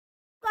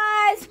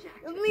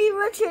me,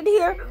 Richard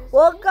here.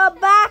 Welcome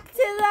back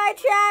to my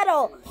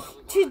channel.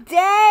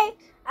 Today,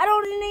 I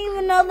don't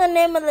even know the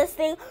name of this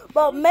thing,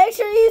 but make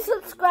sure you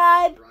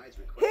subscribe,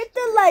 hit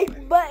the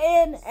like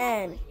button,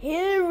 and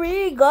here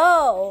we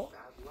go.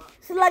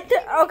 Select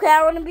it. Okay,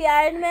 I want to be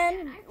Iron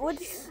Man.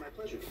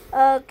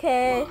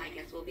 Okay. Well, I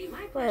guess will be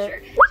my pleasure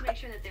to make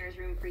sure that there is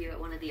room for you at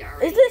one of the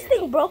Is this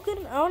thing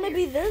broken? I want to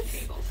be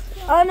this.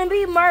 I want to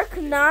be Mark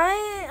 9.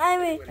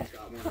 Okay,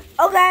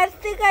 I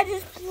think I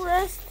just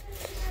pressed.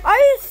 Are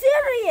you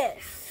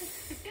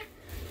serious?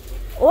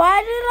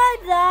 Why did I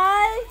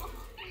die?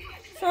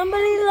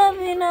 Somebody let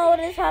me know what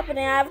is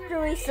happening. I have to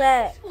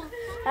reset.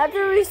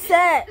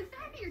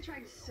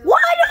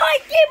 Why do I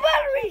keep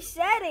on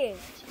resetting?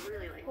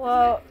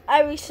 Well,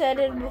 I reset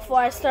it before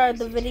I started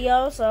the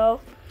video,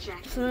 so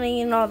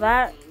you know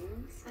that.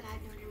 But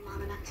I've known your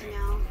mom enough to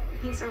know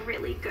he's a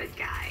really good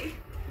guy.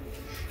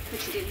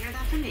 But you didn't hear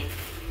that from me.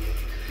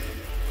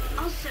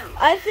 Also,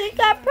 I think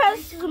I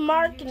pressed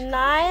Mark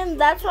 9.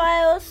 That's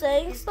why I was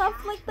saying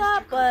stuff like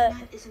that. But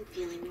isn't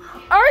feeling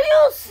well. are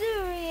you There will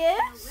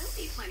serious?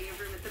 be plenty of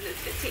room at the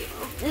biscuit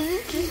table. This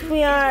is just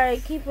me.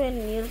 I keep on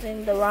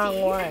using the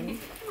wrong one.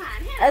 Come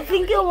on, I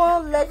think it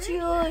won't let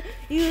you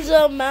use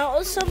a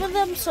amount of some of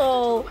them.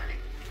 So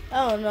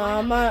I don't know.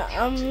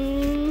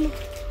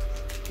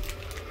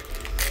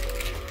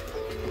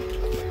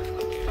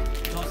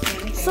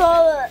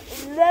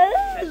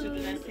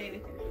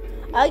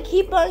 I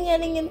keep on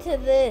getting into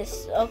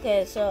this.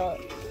 Okay, so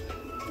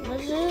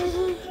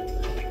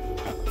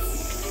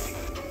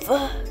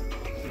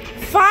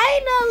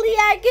finally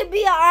I can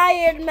be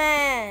Iron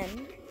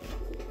Man.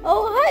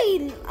 Oh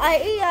hi,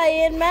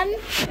 Iron Man.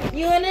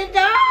 You wanna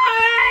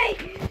die?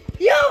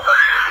 You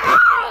wanna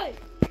die?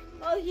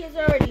 Oh, he's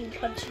already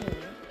punching me.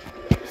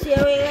 See,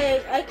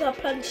 I can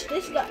punch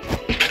this guy.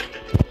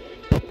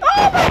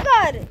 Oh my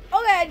god!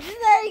 Okay, just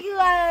letting you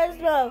guys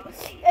know,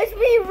 it's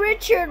me,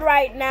 Richard,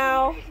 right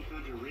now.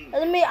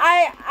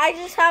 I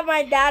just have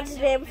my dad's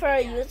name for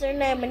a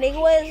username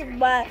anyways,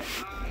 but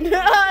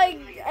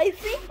I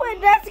think my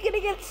dad's gonna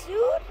get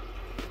sued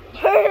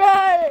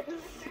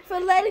for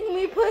letting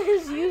me put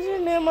his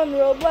username on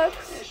Roblox.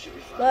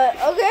 But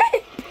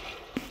okay,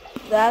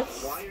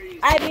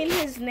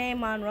 his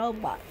name on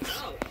Roblox.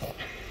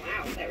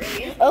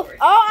 Oh,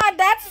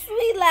 that's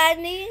sweet,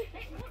 Lanny.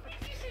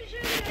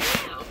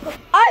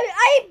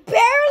 I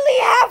barely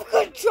have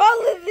control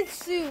of the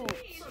suit.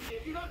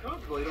 If you're not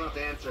comfortable, you don't have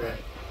to answer it.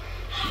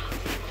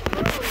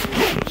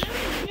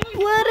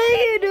 What are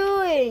you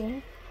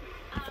doing?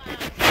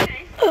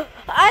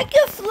 I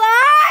can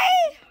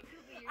fly!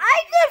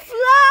 I can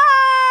fly!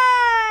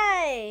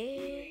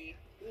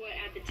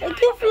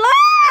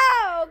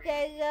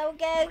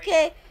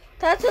 Okay.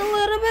 That's a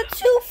little bit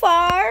too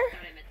far.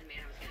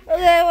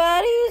 Okay, well,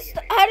 how do you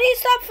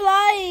stop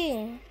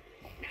flying?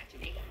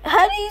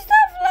 How do you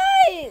stop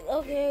flying?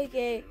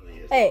 Okay.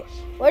 Hey,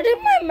 where did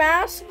my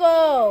mask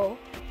go?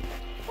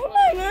 Where'd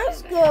my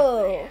mask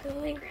go?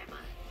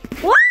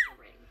 What?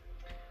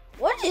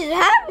 What just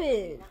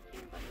happened?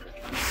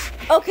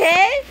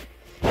 Okay.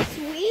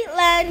 Sweet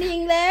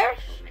landing there.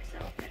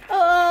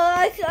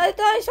 I thought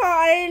I saw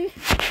Iron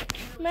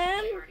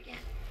Man.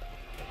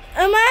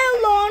 Am I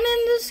alone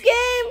in this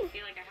game?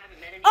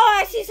 Oh,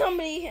 I see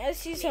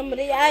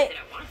somebody. I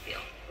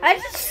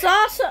just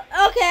saw some.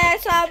 Okay,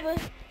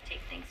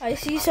 I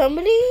see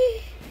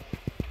somebody.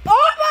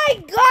 Oh my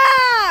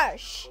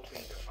gosh!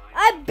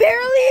 I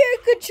barely in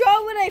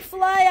control when I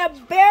fly.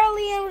 I'm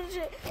barely able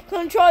to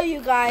control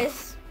you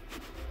guys.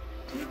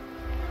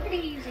 Pretty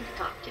easy to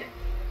talk to.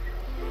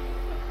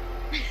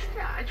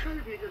 Yeah, I try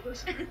to be a good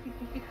listener.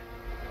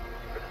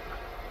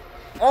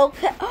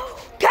 Okay. Oh,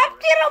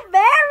 Captain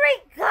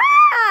America!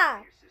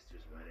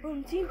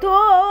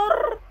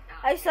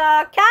 I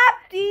saw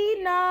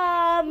Captain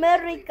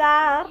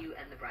America. You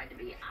and the bride to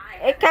be.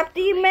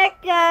 Captain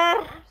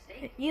America,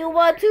 you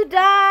want to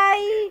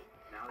die?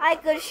 I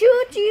could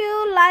shoot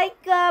you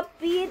like a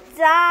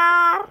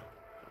pizza.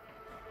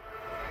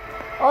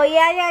 Oh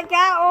yeah.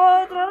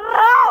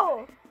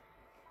 Oh,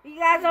 you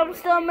guys, I'm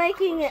still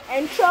making an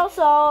intro,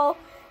 so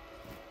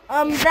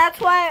that's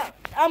why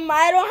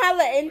I don't have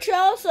an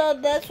intro, so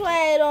that's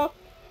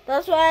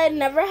why I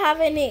never have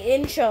any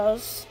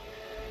intros.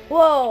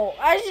 Whoa,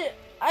 I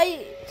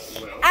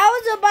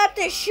was about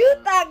to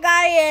shoot that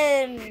guy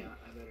and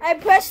I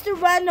pressed the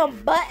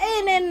random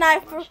button and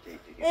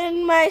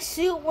my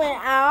suit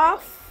went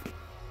off.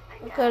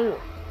 Okay,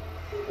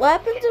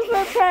 what happens if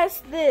I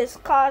press this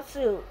car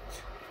suit?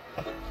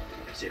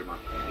 See you tomorrow.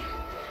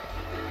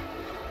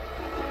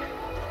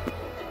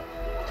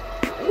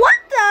 What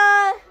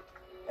the?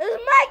 Is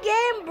my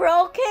game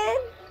broken?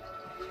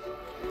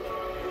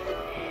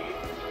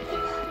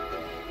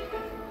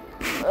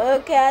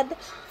 Okay,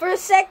 for a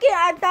second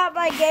I thought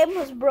my game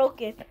was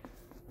broken.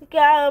 Okay,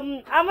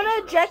 I'm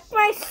gonna eject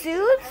my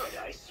suit.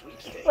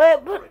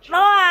 Wait, no,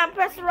 I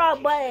pressed the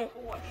wrong button.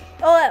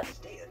 Oh, wait.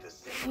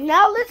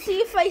 Now let's see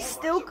if I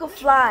still can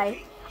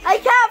fly. I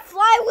can't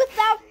fly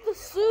without the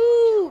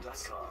suit.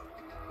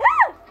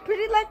 Yeah,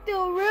 pretty like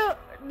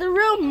the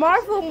real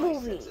Marvel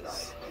movies.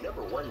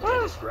 #1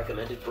 dentist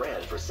recommended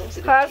brand for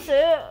sensitive That's teeth.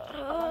 it.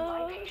 Among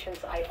my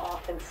patients, I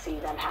often see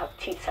them have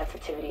teeth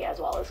sensitivity as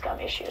well as gum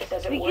issues.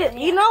 Does it Because, work?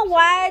 you know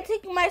why I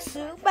take my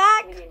suit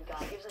back?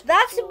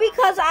 That's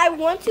because I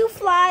want to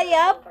fly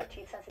up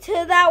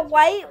to that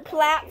white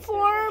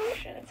platform.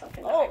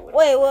 Oh,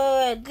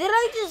 wait. Did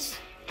I just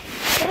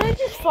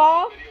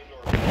fall?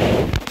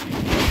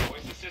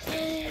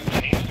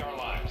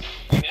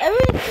 Every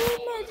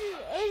time I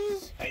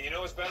just And you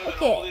know what's better than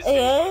okay, all these things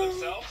by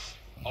themselves?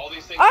 All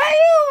these things. Are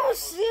you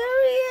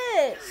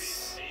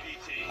serious?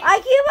 I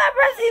keep on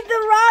pressing the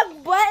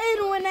wrong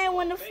button when I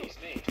want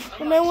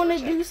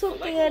to do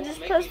something. I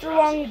just press the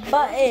wrong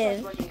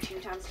button.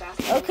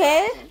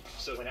 Okay.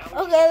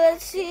 Okay,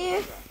 let's see.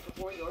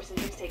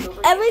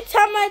 Every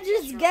time I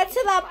just get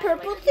to that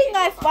purple thing,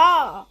 I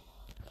fall.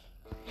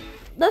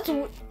 That's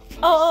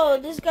oh,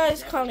 this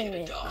guy's calling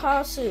me.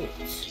 Call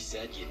suits.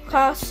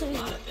 Call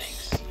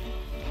suits.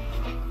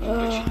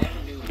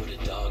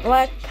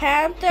 Black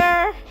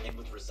Panther.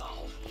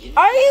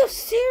 Are you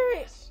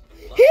serious?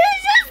 He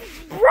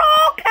just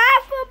broke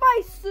half of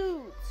my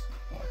suit.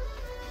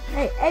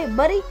 Hey,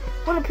 buddy.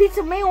 Want a piece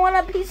of me? Want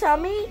a piece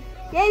of me?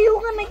 Yeah, you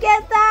gonna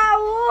get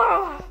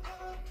that?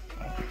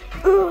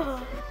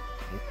 Ugh.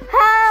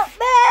 Help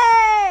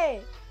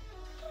me!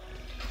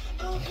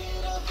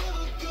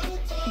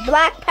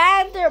 Black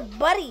Panther,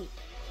 buddy.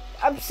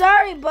 I'm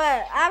sorry,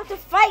 but I have to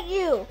fight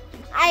you.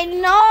 I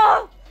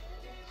know.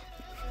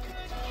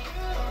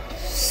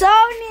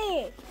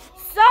 Sony!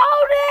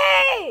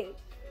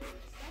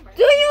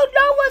 Do you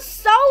know what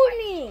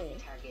Sony?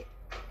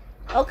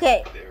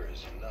 Okay.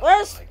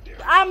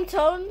 I'm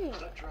told.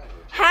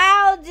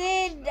 How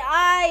did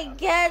I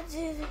get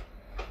it?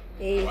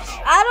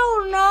 I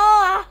don't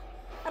know.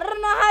 I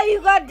don't know how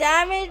you got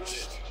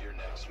damaged.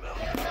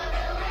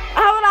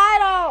 How would I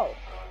know?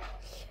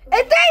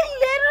 And they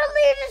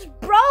literally just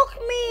broke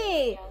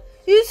me.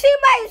 You see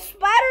my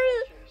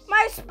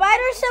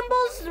spider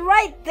symbols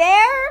right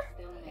there?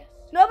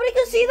 Nobody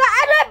can see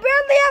that, and I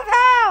barely have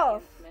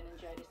health.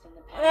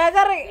 And I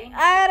gotta.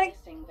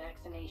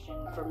 Vaccination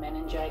for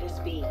meningitis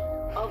B.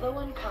 Although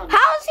uncommon,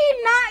 How is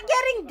he not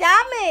getting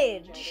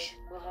damaged?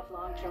 will have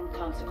long-term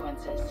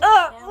consequences.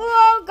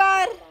 Oh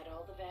God. About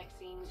all the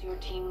vaccines your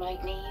team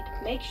might need,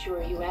 make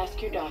sure you ask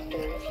your doctor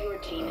if your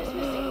team is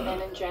missing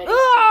meningitis.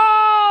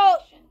 Oh!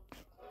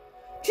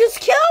 Just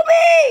kill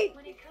me.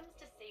 When it comes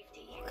to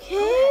safety,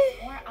 Okay.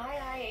 more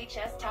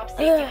IIHS Top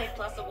Safety Big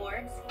Plus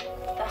awards.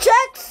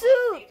 Check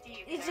suit.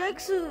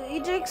 Eject suit.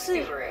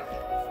 Subaru.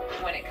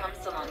 When it comes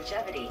to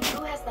longevity,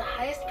 who has the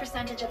highest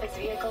percentage of its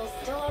vehicles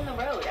still on the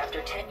road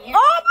after 10 years?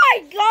 Oh my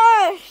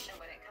gosh. And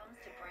when it comes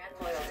to brand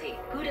loyalty,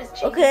 who does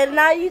Okay,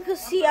 now you can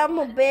see I'm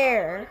a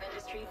bear.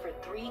 industry for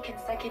 3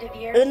 consecutive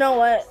years? You know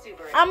what?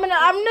 Subaru. I'm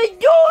gonna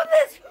do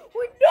this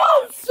with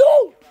no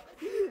suit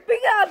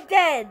because I'm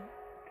dead.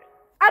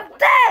 I'm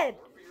dead.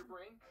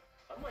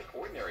 Unlike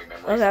ordinary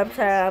memories, Okay, I'm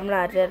sorry. I'm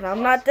not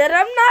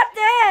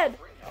dead.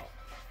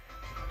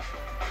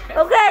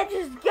 Okay,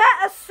 just get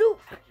a suit.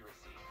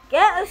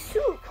 Get a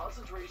suit. How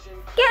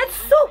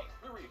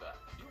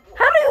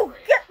do you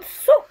get the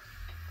suit?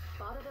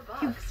 Spotted a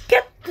You bug.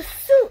 get the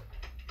suit.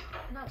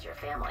 Not your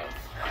family.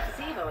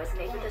 Zevo is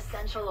made with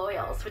essential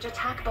oils which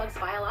attack bugs'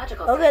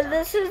 biological Okay, system.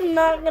 this is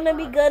not gonna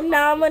be good.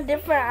 Now I'm a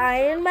different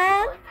Iron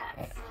Man.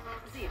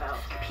 Zevo,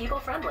 people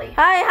friendly.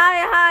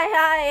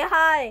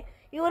 Hi.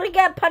 You wanna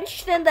get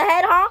punched in the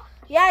head, huh?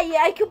 Yeah,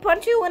 I can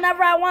punch you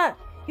whenever I want.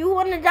 You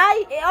wanna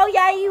die? Oh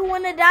yeah, you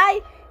wanna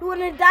die? You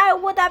wanna die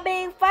without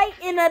being fight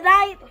in the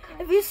night?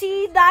 If you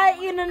see die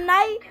in the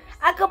night,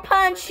 I could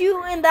punch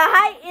you in the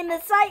height, in the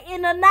sight,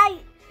 in the night.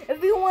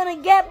 If you wanna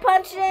get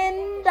punched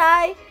and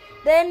die,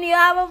 then you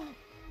have a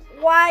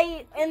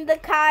Y in the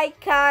kai.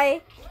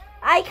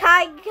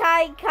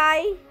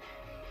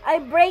 I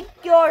break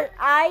your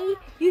eye.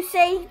 You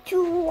say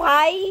too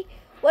high.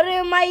 What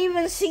am I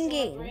even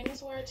singing?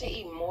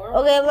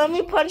 Okay, let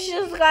me punch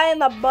this guy in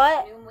the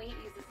butt. New Weight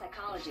uses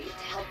psychology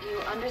to help you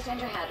understand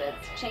your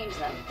habits, change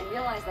them, and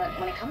realize that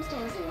when it comes to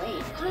losing weight,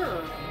 it's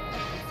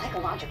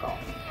psychological.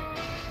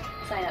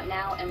 Sign up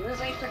now and lose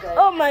weight for good.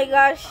 Oh my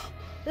gosh.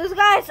 This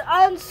guy's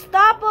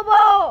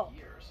unstoppable.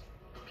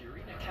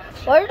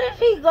 Where did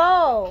he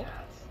go?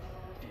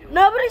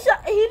 Nobody saw.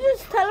 He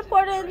just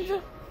teleported. He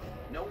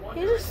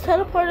just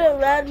teleported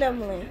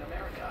randomly.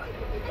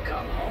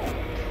 Come home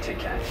to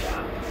catch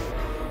up.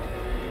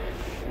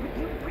 When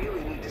you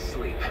really need to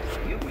sleep,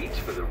 you reach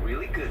for the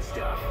really good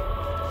stuff.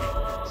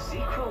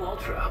 ZzzQuil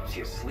Ultra helps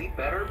you sleep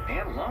better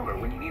and longer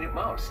when you need it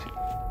most.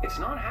 It's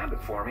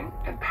non-habit forming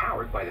and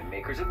powered by the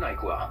makers of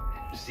NyQuil.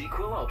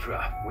 ZzzQuil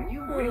Ultra, when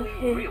you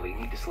really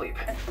need to sleep.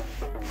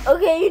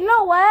 Okay, you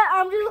know what?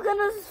 I'm just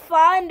gonna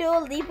fall and do a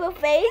leap of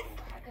faith.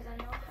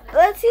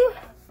 Let's see.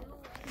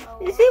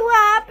 You see what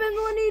happens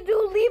when you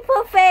do leap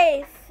of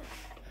faith?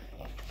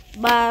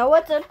 But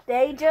what's up,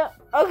 danger?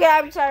 Okay,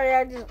 I'm sorry.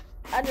 I just.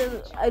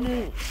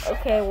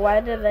 Okay, why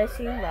did I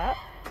sing that?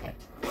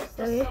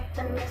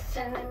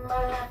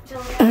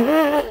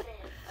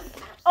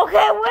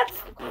 Okay, what's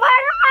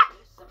Spider-Man?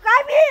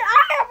 I mean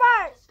Iron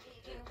Man.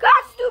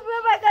 God,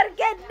 stupid, my God.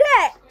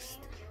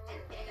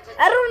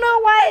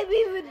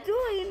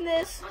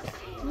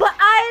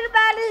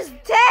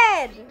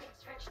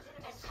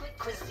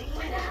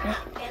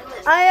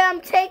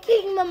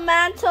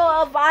 mantle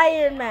of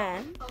Iron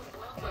Man.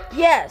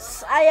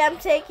 Yes, I am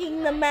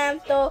taking the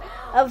mantle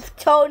of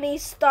Tony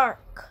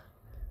Stark.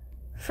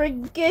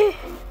 Forgive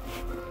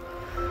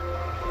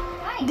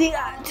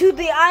to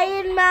the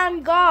Iron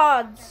Man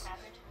gods.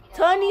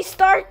 Tony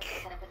Stark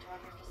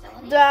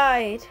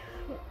died.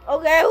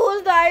 Okay,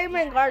 who's the Iron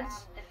Man guards?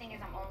 The thing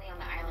is, I'm only on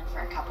the island for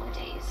a couple of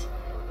days.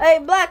 Hey,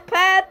 Black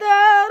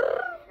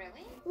Panther!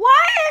 Really?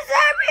 Why is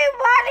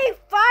everybody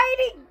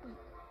fighting?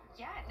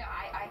 Yeah, no,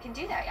 I can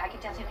do that. I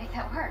can definitely make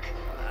that work.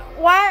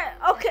 Why?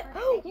 Okay.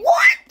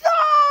 What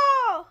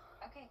the?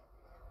 Okay,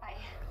 bye.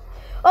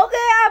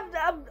 Okay,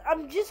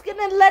 I'm just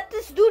gonna let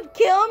this dude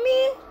kill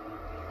me.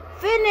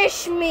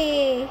 Finish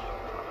me.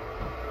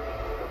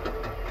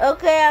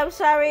 Okay, I'm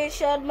sorry. It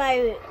showed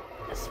my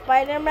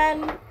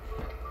Spider-Man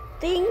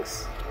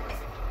things,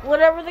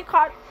 whatever they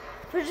call it.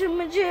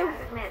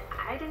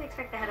 I didn't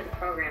expect the head of the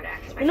program to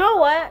act. You know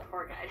what?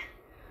 Poor guy.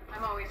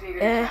 I'm always eager to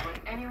chat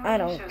with anyone I who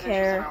don't shows interest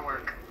care. in our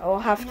work. I will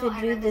have to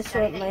I do read this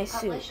study with that my you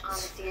published suits. on the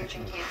sea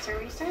urchin cancer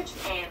research,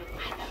 and I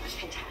thought it was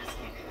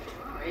fantastic.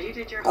 Oh, you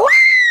did your Wow!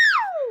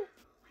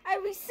 I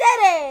reset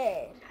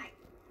it.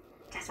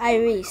 I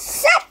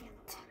reset.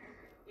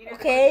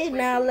 Okay,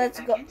 now let's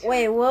go.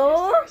 Wait,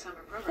 whoa.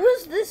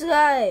 Who's this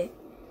guy?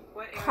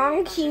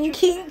 Kong King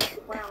King.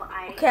 Well,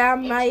 Okay,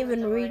 I'm not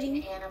even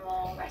reading.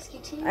 Animal rescue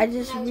team. I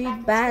just when was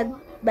read back in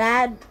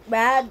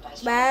bad.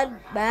 school. Never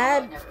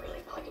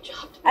really felt like a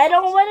job. I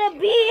don't want to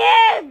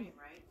be in.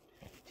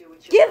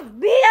 Give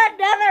me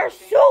another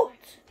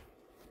suit.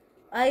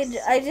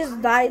 I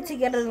just died to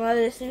get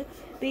another suit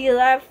because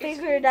I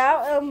figured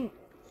out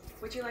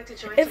Would you like to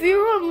join if you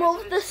tomorrow?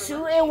 remove the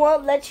suit, it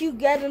won't let you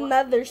get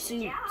another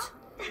suit.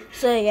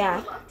 So yeah.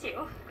 I'd love to.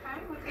 Okay,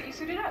 let's get you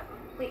suited up.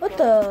 Wait, What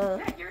really? the?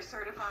 Yeah, you're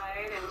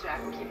certified, and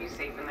Jack will keep you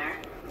safe in there.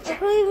 I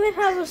don't even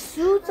have a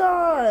suit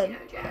on.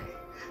 Jack.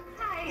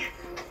 Hi.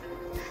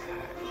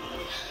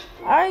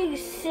 Are you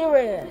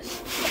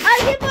serious? I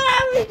keep on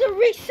having to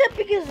reset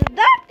because of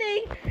that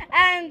thing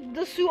and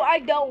the suit I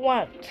don't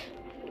want.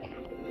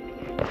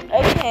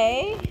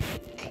 Okay.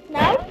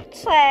 Now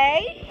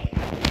say,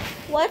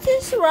 what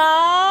is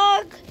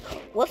wrong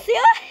with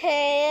your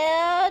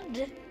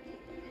head?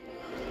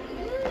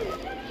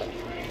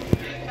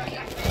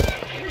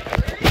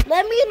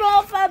 Let me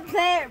know if I'm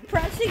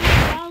pressing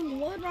the wrong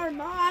one or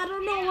not. I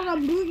don't know what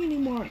I'm doing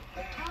anymore.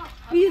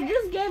 Because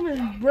this game is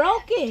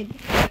broken.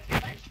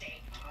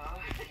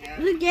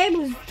 This game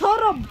is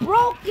total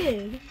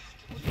broken.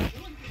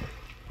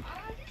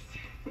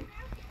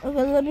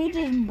 Okay, let me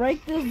just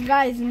break this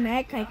guy's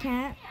neck. I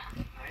can't.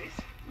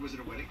 Was it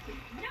a wedding?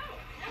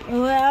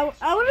 I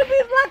want to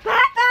be Black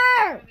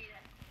Panther.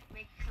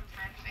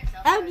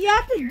 You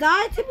have to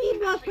die to be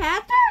Black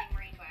Panther?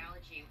 Marine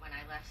biology when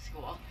I left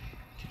school.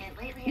 And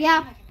lately,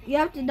 Yeah, you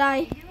have to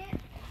die to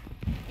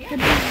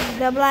be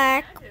the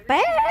Black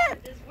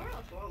Panther.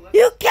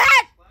 You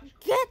can't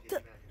get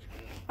the...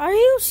 Are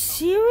you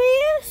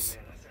serious?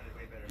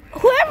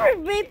 Whoever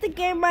made the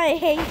game, I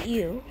hate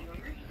you.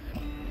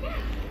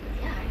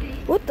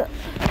 What the?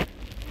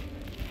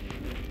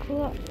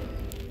 Oh,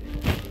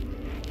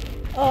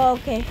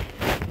 okay.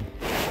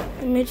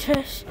 Let me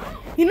try.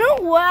 You know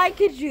what I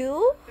could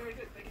do?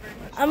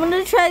 I'm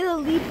gonna try the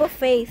leap of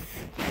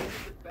faith.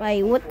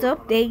 Like, what's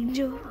up,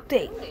 Angel?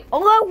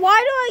 Oh, why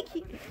do I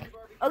keep...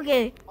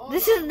 Okay,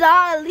 this is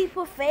not a leap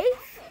of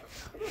faith,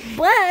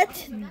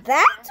 but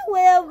that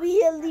will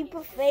be a leap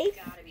of faith.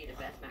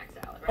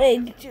 Hey,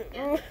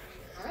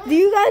 do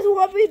you guys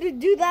want me to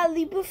do that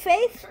leap of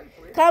faith?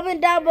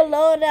 Comment down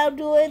below and I'll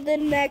do it in the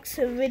next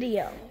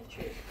video.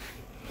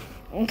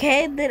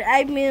 Okay, that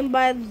I mean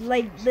by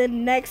like the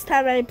next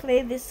time I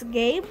play this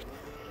game.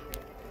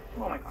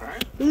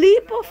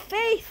 Leap of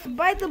faith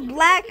by the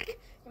Black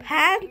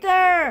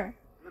Panther.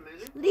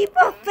 Leap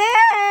of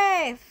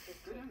faith.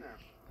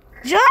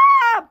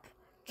 Jump!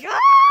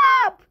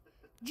 Jump!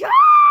 Jump!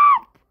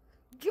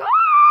 Jump!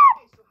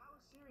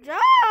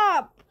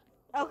 Jump!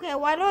 Okay,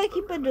 why do I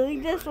keep on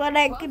doing this when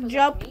I can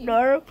jump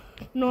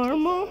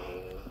normal?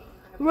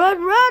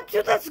 Run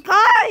to the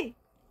sky!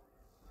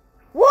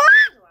 What?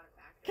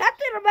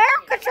 Captain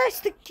America tries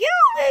to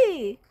kill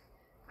me!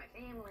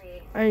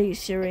 Are you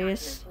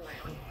serious?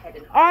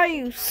 Are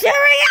you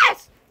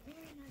serious?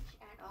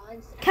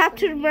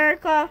 Captain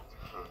America,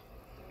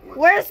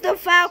 where's the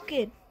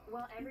Falcon?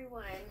 Well,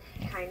 everyone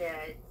kind of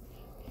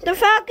The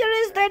Falcon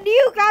is the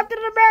new Captain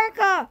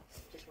America!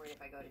 just worried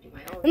if I go to do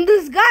my own. And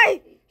this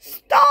guy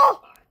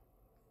stole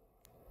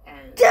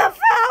And the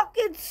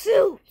Falcon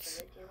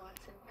suit!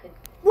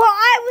 Well,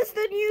 I was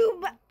the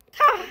new...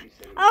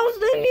 I was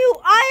the new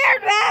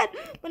Iron Man,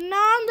 but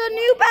now I'm the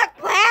new Black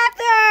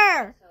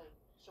Panther!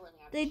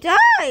 They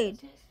died!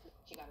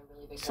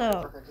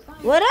 So,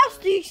 what else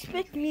do you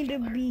expect me to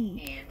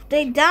be? If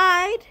they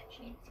died,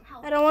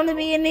 I don't want to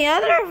be any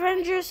other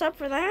Avengers except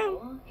for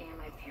them.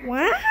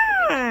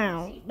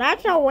 Wow,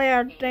 that's a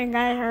weird thing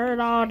I heard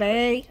all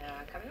day.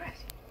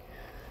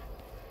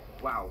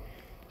 Wow.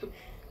 It's a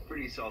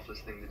pretty selfless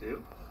thing to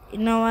do. You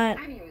know what?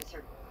 I mean, it was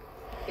her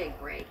big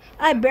break.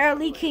 I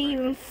barely can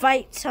even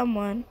fight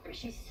someone.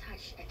 She's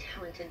such a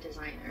talented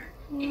designer.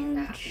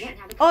 And,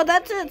 Oh,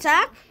 that's an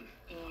attack?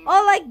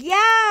 Oh, like,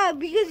 yeah,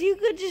 because you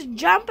could just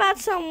jump at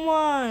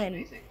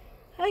someone.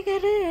 I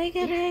get it,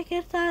 I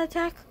get that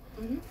attack.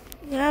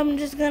 Yeah, I'm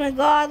just gonna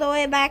go all the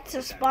way back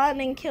to spawn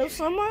and kill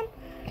someone.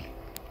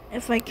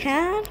 If I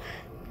can.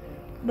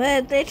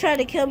 But if they try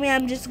to kill me,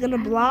 I'm just gonna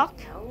block.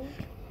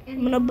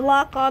 I'm gonna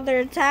block all their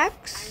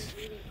attacks. I'm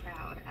really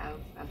proud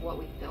of what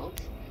we've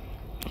built.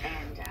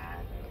 And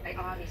I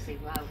obviously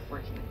love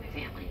working with my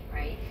family,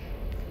 right?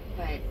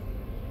 But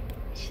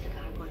just the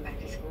thought of going back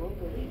to school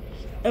really...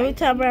 Every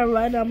time I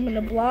run, I'm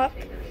gonna block.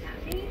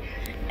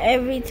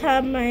 Every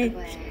time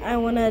I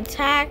want to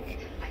attack.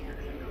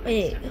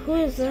 Wait, who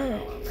is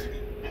that?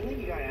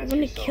 I'm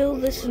gonna kill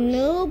this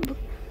noob.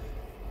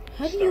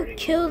 How do you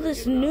kill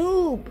this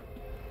noob?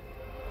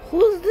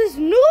 Who's this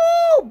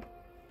noob?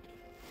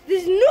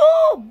 This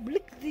noob!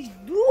 Look at this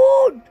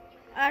dude!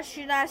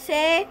 Should I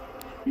say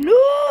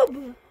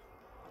noob?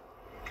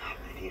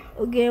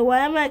 Okay, why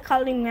am I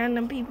calling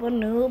random people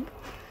noob?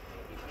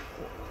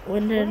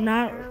 When they're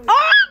not.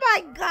 Oh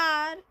my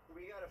god!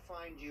 We gotta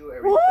find you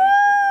every place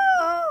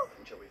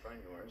until we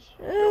find yours.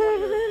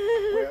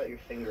 Wear out your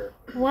finger.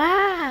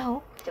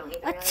 Wow! Don't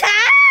need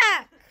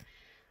Attack!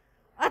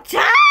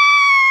 Attack!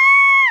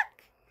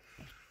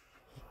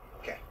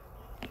 Okay.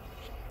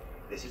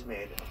 This is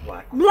made of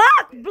black.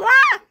 Block!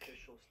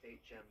 Official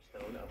state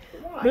gemstone of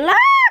Hawaii. Block!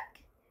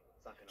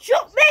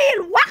 Shoot me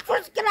and watch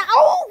what's gonna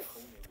off!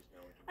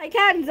 I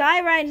can't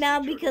die right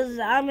now because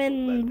I'm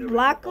in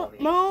block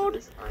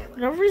mode.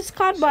 Whatever it's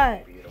called,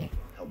 but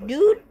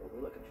dude,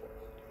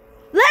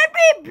 let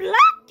me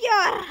block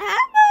your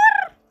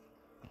hammer.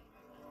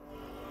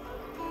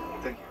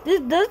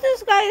 Does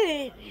this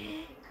guy?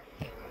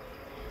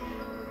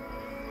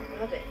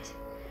 Love it.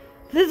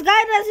 This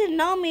guy doesn't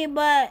know me,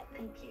 but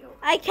Thank you.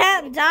 I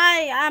can't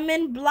die. I'm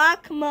in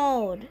block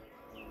mode,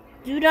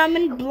 dude. I'm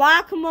in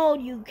block mode.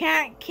 You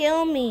can't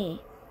kill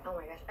me. Oh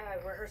my gosh.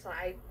 Rehearsal.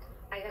 I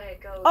gotta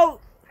go. Oh,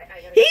 I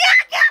gotta he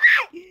got kill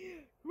me!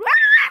 Run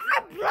away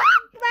from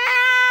block,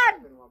 man!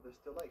 While there's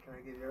still light, can I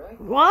give you a ride?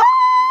 What?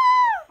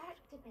 That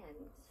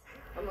depends.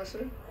 I'm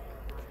listening.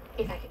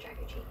 If I can track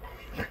or treat.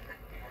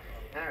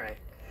 Alright.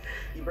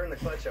 You burn the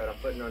clutch out, I'm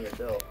putting on your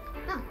bill.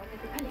 Oh,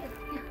 okay, I did.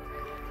 Yeah.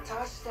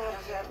 Tossed out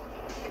of heaven.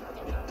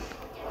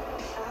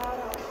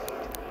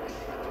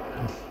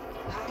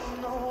 I don't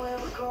know where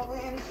we're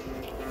going.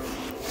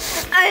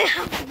 I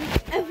have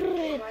whatever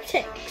it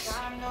takes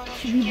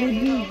to be the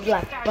new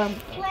Black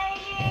Panther.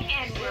 Playing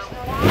and we're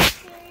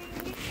watching.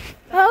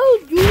 How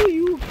do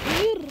you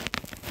hear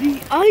the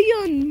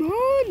Iron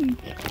Man?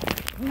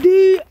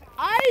 The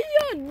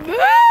Iron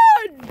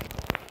Man!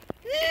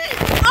 The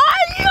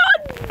Iron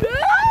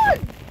Man!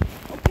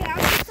 Okay, I'm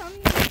just telling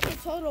you the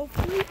total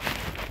freak.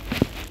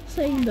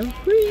 Saying the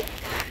freak.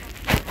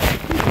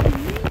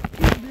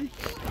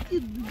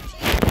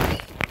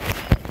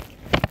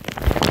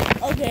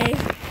 Okay.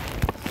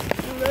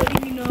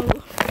 Letting you know,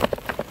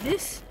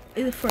 this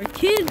is for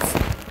kids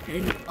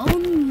and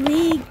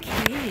only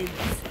kids.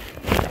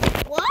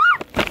 What?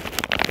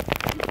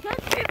 This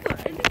can't be for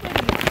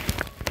anybody.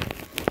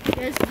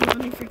 This is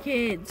only for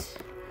kids.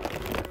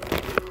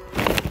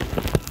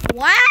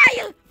 Why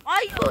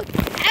are you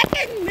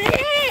attacking me?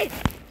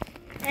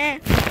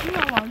 And you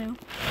don't want to.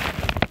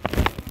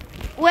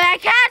 Wait, I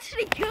can't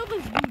actually kill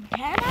this dude,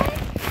 can I?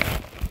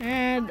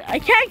 And I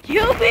can't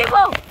kill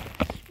people.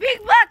 Big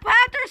Black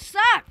Panther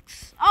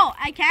sucks. Oh,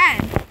 I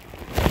can.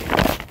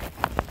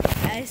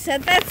 I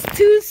said that's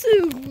too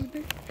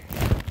soon.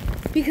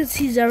 Because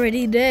he's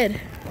already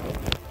dead.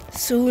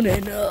 Soon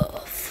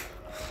enough.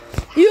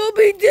 You'll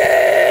be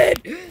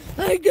dead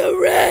like the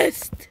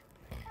rest.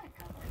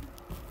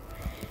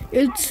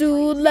 It's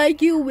soon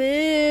like you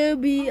will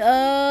be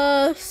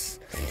us.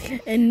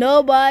 And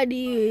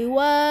nobody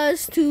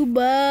wants to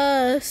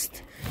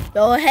bust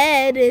your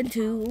head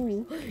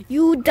into.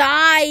 You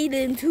died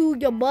into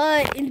your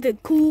butt into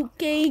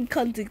cooking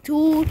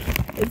constitute.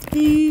 It's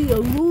the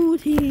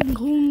routine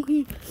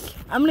cooking.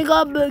 I'm gonna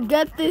go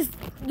get this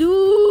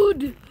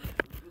dude.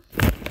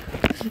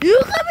 You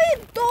come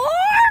in, Thor?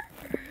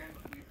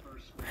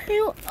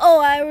 Oh,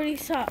 I already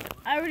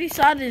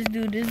saw this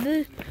dude. Is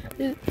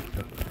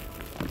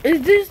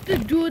this the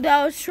dude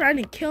that was trying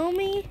to kill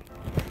me?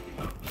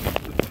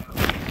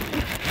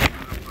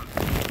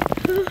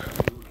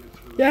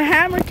 Your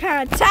hammer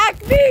can't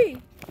attack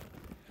me!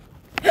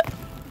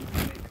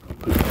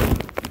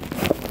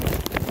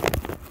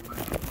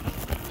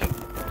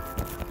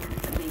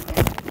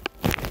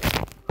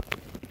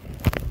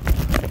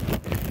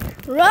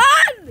 Run!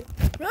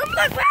 Run,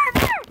 Black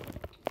Panther!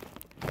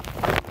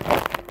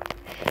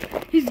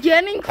 He's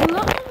getting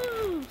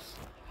close.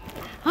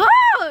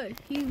 Oh,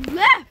 he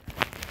left.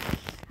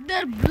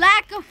 The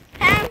Black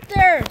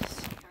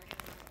Panthers.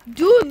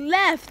 Dude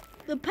left.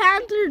 The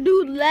Panther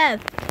dude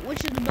left.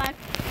 Which is the Black?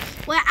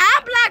 Well,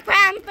 I'm Black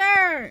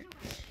Panther.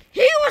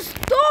 He was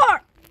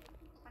Thor.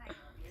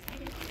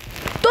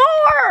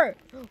 Thor!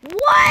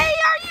 Why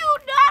are you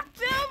not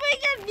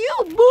filming a new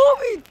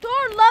movie?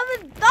 Thor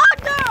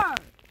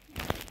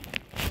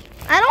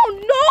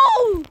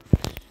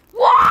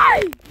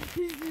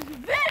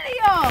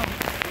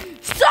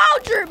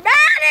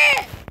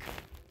quick!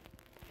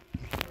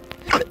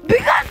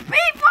 Because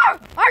people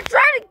are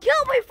trying to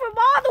kill me from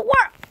all the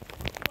work.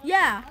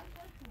 Yeah,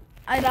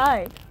 I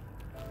died.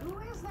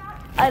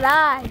 I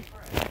died.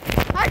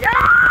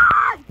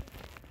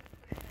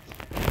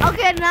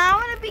 Okay, now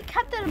I'm gonna be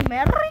Captain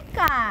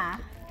America.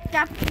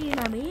 Captain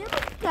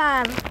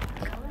America.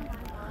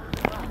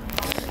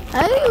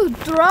 How do you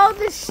throw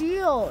the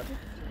shield?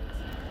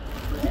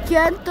 You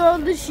can't throw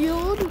the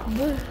shield.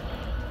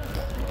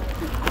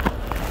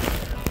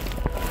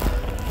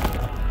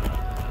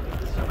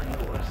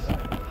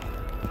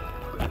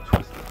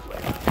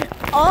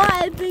 Oh,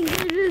 I think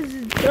it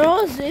just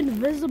throws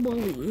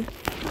invisibly.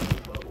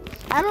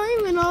 I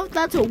don't even know if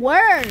that's a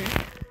word.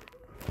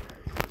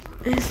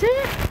 Is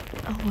it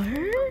a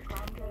word?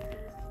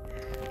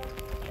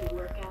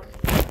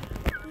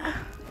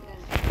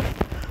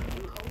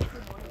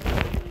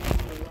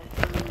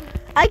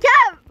 I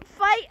can't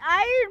fight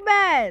Iron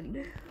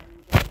Man.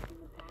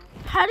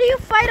 How do you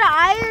fight an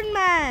Iron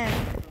Man?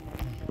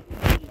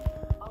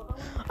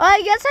 Oh,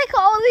 I guess I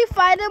can only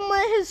fight him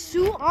with his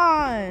suit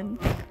on.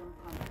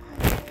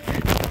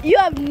 You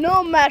have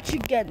no match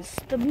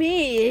against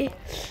me.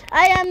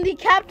 I am the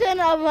Captain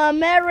of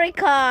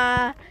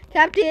America.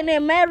 Captain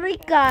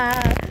America.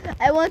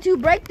 I want to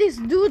break this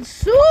dude's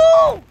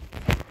suit.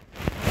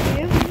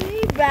 Give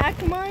me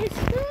back my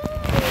suit.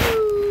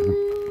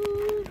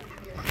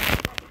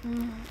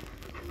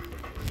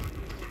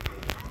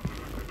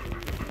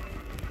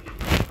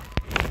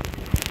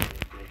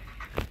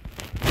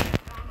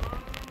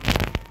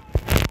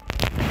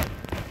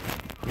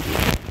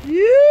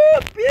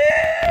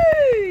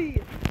 Yippee!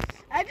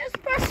 I just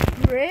pressed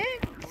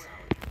sprint.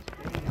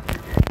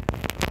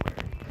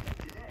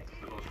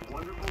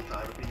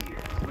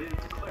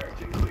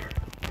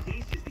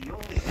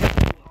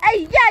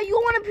 Hey, yeah, you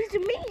want a piece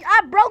of me?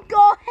 I broke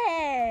your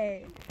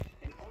head.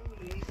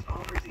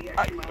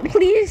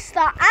 Please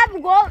stop. I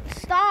won't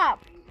stop.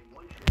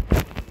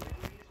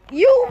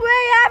 You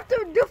may have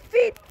to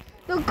defeat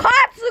the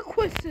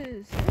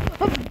consequences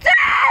of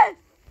death.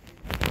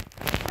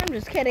 I'm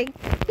just kidding.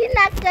 He's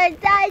not gonna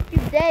die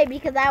today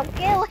because I'll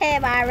kill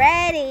him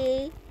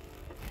already.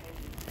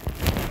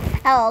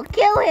 I'll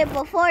kill him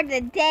before the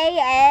day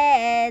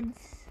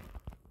ends.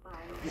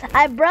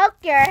 I broke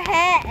your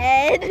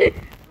head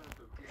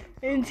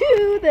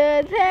into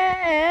the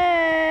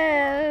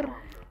air.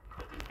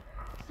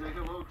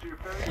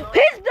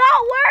 He's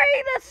not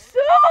wearing the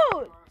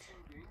suit.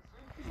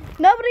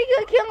 Nobody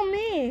can kill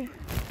me.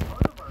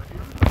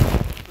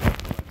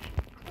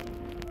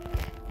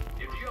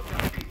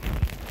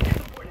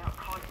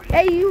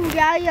 Hey, you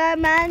yeah,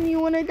 man, you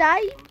wanna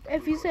die?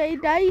 If you say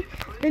die,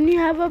 then you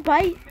have a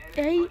bite.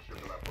 Hey,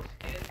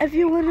 if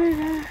you wanna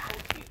die.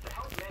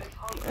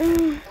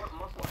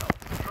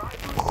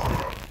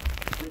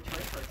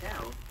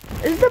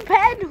 It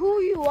depends who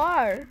you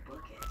are.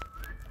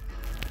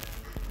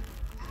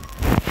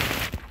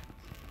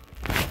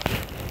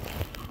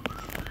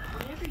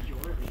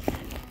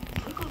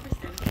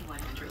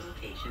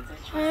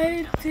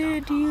 Why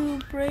did you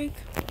break?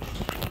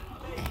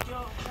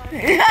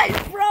 I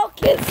broke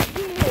his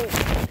suit.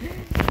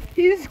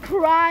 He's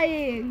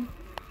crying.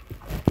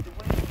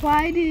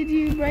 Why did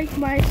you break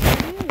my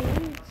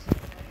suit?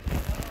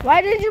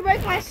 Why did you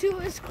break my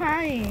suit? Is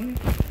crying.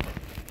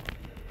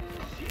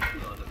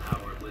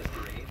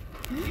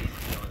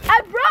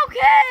 I broke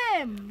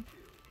him.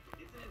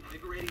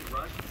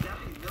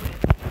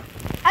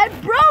 I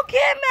broke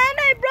him and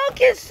I broke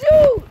his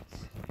suit.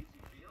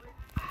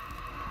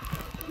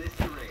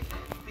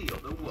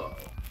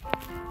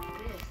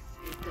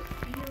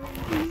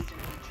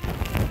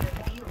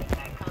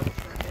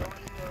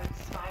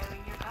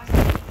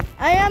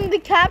 I am the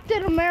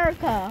Captain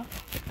America.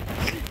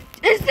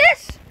 Is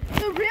this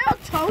the real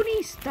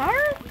Tony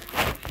Stark?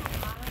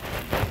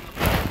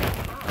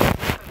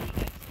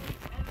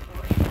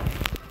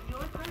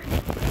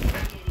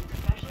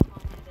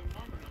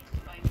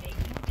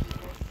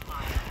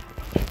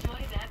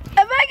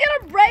 Am I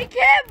gonna break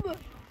him?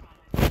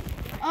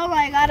 Oh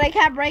my god, I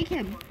can't break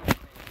him.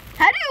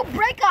 How do you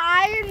break an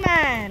Iron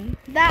Man?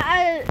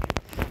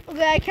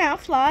 Okay, I can't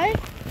fly.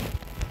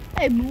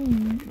 Hey,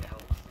 move.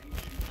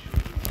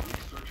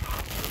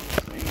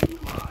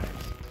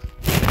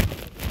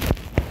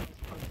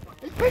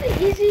 It's pretty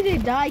easy to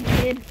die,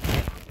 kid.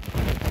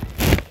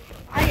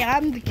 I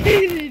am the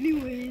kid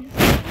anyways.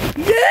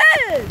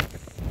 Yes!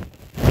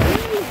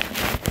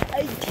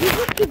 I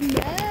killed the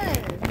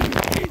man.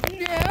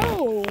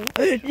 No,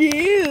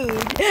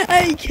 dude,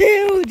 I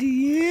killed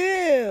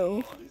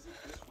you.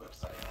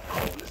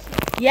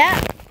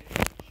 Yeah.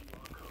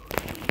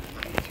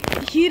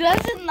 He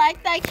doesn't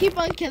like that I keep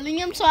on killing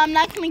him, so I'm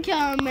not gonna kill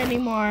him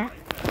anymore.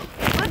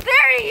 But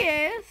there he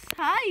is.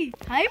 Hi,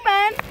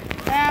 man.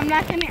 I'm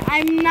not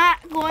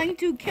going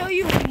to kill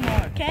you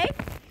anymore, okay?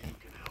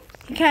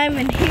 You can't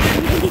even hear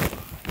me.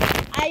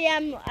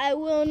 I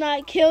will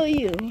not kill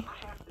you.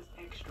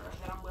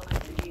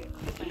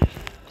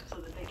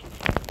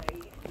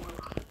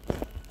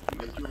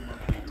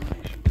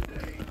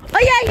 Oh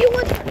yeah, he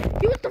wants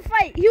to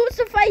fight. He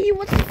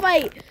wants to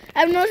fight. I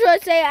have no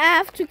choice. Say I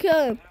have to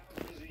kill him.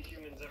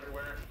 Humans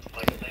everywhere,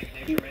 like a thing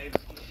nature made.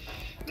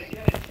 They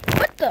get it.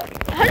 What the?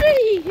 How did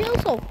he heal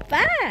so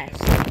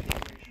fast?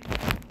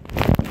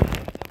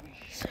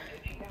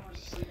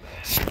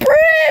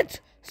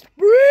 Sprint!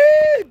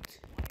 Sprint!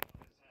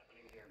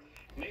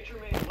 Nature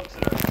made looks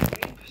at our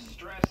sleep,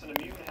 stress, and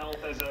immune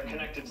health as a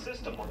connected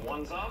system. When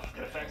one's off,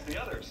 it affects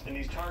the others. And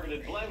these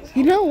targeted blends.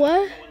 You know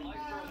what?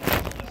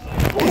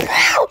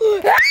 Help!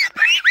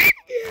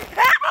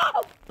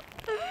 Help!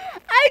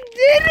 I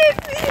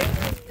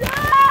didn't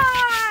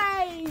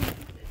die!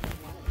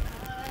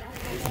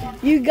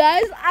 You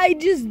guys, I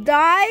just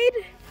died.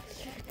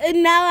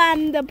 And now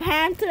I'm the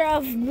Panther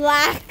of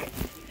Black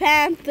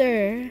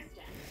Panther.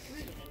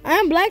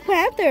 I'm Black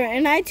Panther,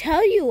 and I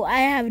tell you, I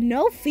have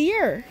no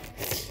fear.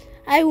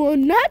 I will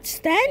not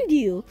stand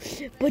you,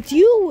 but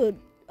you would.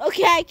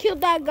 Okay, I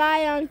killed that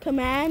guy on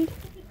command.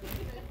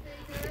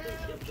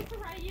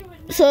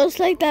 So it's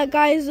like that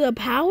guy's a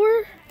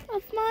power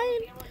of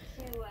mine.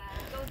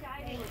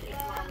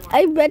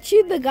 I bet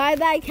you the guy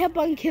that I kept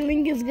on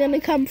killing is gonna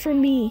come for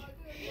me.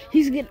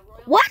 He's gonna.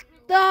 What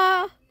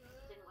the?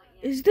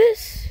 Is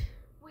this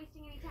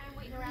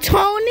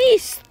Tony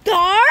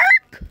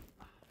Stark?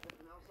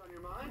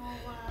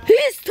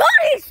 He's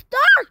Tony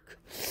Stark!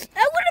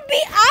 I wouldn't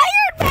be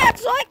Iron Man,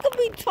 so I could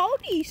be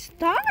Tony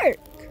Stark.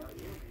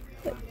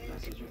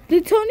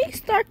 Did Tony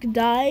Stark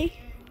die?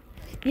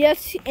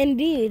 Yes,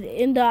 indeed,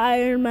 in the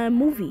Iron Man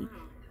movie.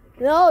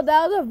 No,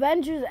 that was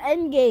Avengers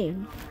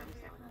Endgame.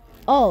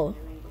 Oh.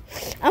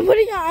 I'm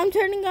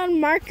turning on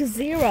Mark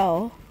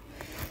Zero.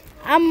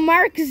 I'm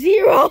Mark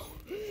Zero.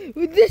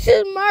 This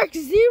is Mark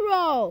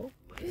Zero.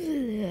 How do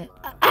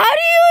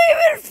you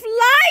even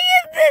fly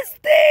in this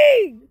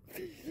thing?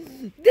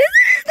 This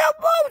is the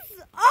most.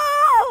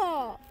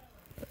 Oh!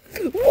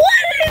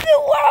 What in the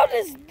world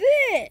is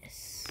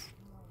this?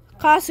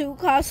 Kasu. Oh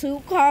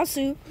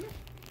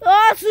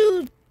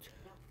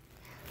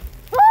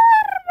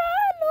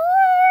my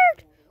Lord!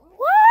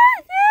 What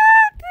is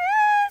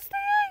this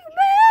thing,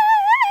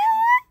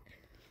 man?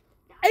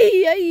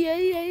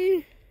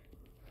 Ay.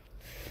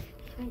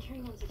 When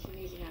turning on such an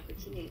amazing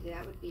opportunity,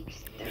 that would be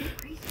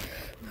crazy.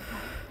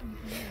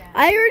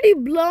 I already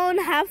blown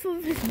half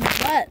of his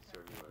butt.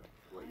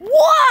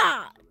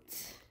 What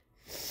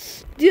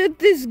did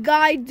this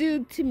guy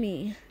do to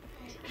me?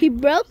 He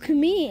broke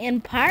me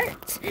in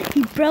parts.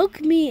 He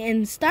broke me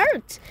in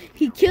starts.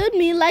 He killed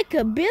me like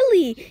a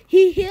billy.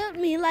 He healed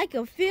me like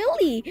a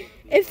filly.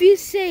 If you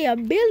say a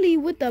billy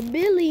with a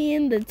billy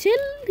in the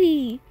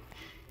chili.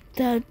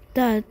 Da.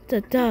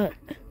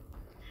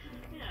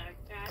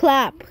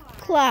 Clap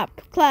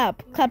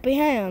your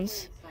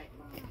hands.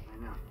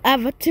 I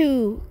have a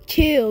two,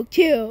 kill,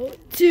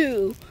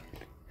 two.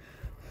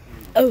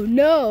 Oh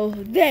no,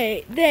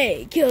 they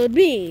killed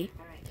me.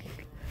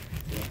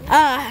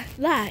 I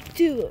like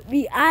to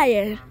be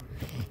iron.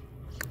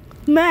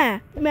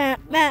 Man.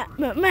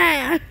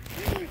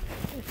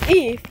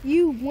 If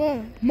you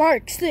want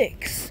Mark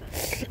 6,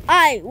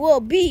 I will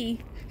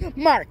be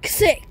Mark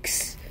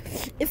 6.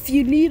 If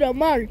you need a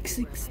Mark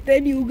 6,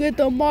 then you get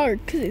a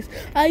Mark 6.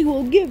 I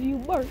will give you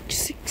Mark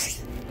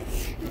 6.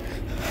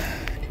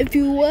 If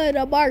you want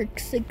a Mark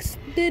 6,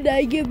 then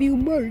I give you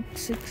Mark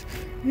 6.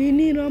 We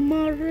need a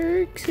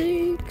Mark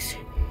 6.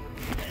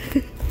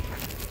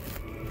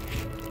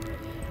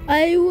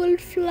 I will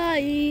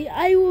fly,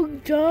 I will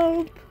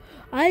jump,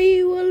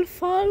 I will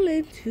fall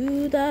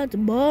into that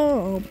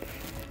bomb.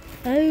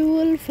 I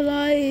will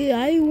fly,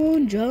 I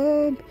won't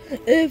jump.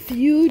 If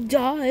you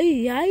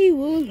die, I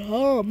will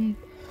hum.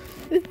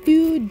 If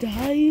you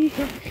die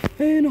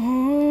and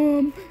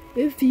hum,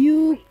 if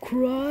you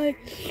cry,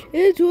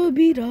 it will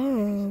be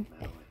dumb.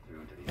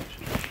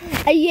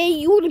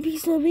 You want a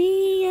piece of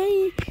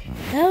me?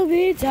 Love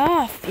it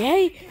off,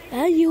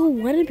 you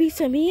want a piece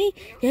of me?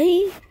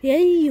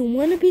 You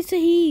want a piece of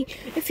he.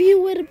 If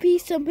you want a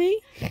piece of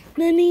me,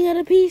 then you got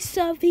a piece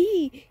of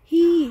he.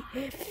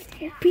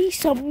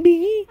 Piece of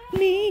me,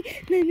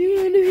 then you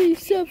want a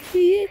piece of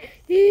he.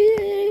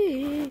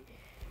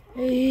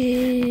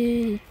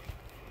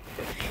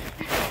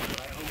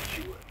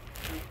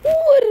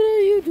 What are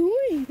you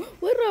doing?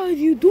 What are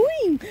you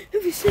doing?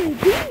 If you say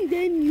doing,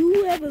 then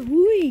you have a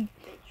doing.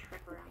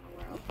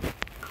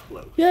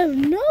 You have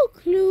no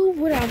clue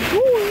what I'm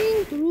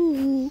going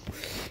through.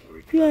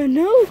 You have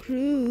no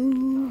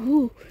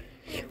clue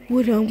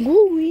what I'm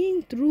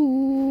going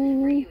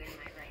through.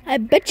 I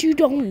bet you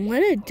don't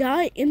want to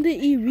die in the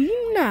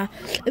arena.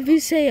 If you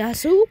say a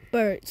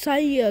super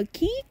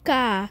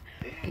Saiyakika.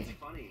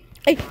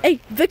 Hey,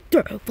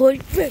 Victor,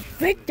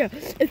 Victor.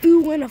 If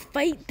you want to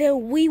fight,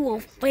 then we will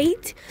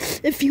fight.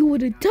 If you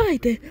want to die,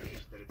 then...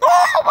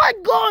 Oh my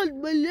God,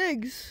 my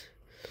legs.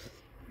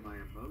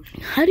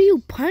 How do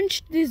you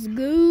punch this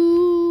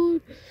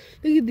dude?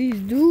 Look at these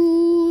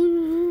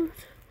dudes.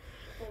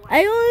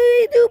 I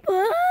only do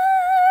punch.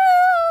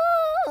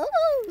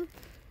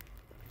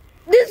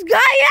 This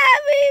guy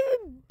haven't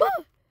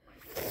even...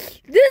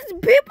 These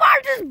people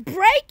are just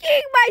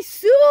breaking my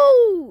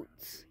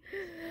suits.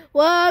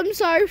 Well, I'm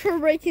sorry for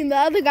breaking the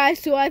other guy's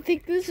suit. I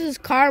think this is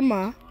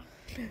karma.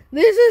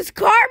 This is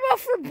karma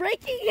for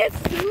breaking his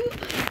suit.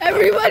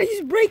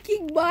 Everybody's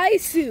breaking my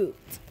suit.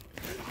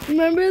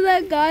 Remember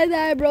that guy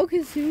that I broke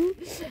his suit?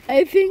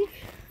 I think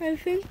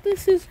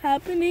this is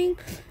happening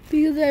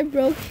because I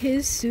broke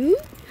his suit.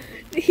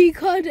 He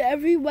called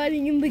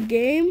everybody in the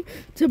game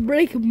to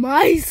break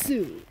my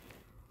suit.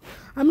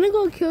 I'm gonna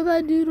go kill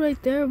that dude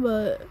right there,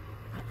 but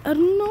I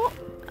don't know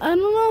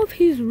if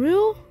he's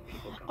real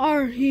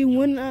or he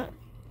went out.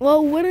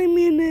 Well, what I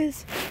mean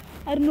is,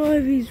 I don't know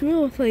if he's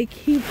real. Like,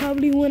 he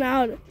probably went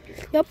out.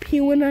 Yep,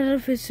 he went out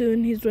of his suit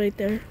and he's right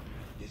there.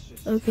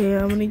 Okay,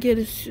 I'm gonna get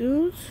his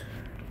shoes.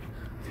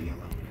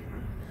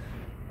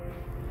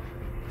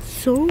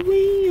 So,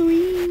 oi, oi,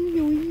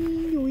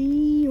 oi,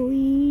 oi,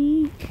 oi.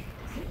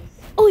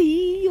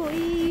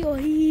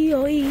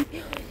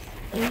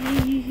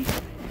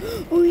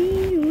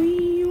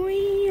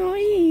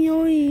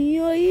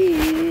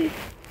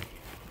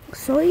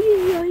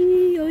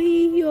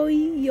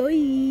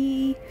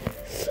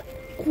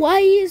 Why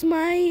is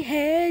my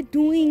head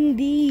doing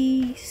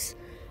this?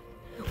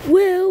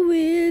 Well,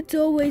 it's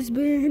always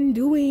been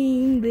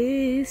doing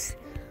this.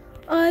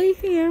 I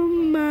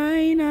am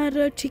not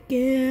a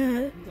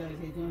chicken.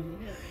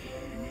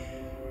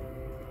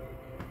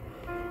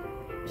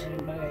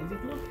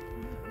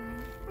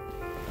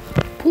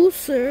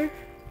 Pusser.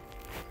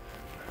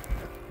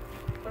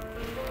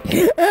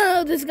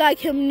 Oh, this guy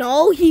came.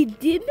 No, he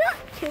did not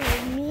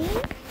kill me.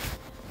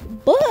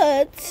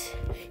 But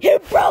he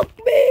broke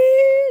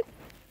me.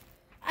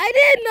 I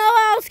didn't know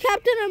I was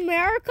Captain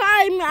America.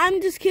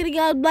 I'm just kidding.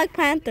 I was Black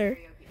Panther.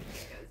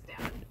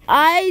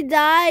 I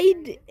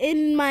died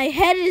and my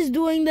head is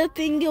doing the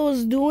thing it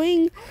was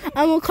doing.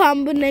 I'm a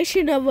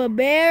combination of a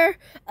bear,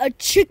 a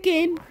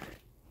chicken.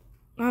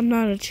 I'm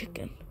not a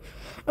chicken.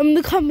 I'm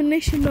the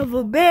combination of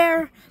a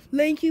bear,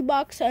 Lanky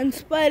Box, and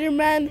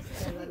Spider-Man.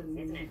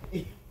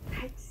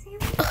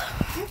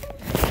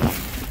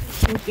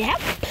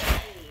 Yep.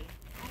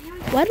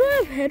 Why do I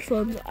have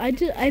headphones?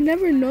 I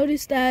never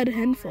noticed I had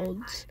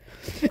headphones.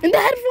 And the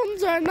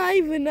headphones are not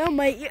even on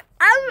my ear.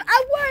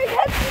 I'm wearing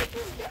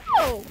headphones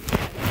now.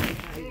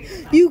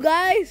 You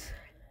guys,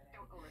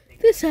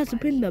 this has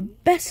been the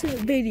best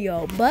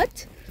video,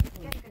 but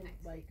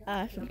I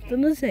have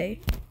something to say.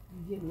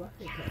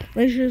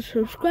 Make sure to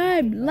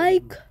subscribe,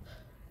 like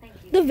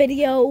the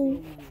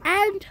video,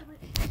 and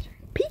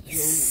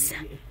peace.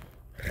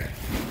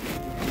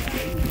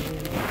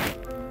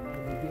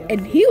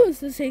 And he wants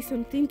to say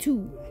something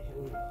too.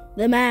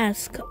 The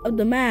mask of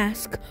the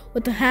mask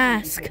with the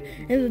hask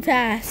and the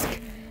task.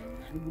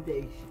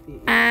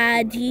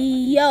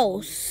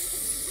 Adios.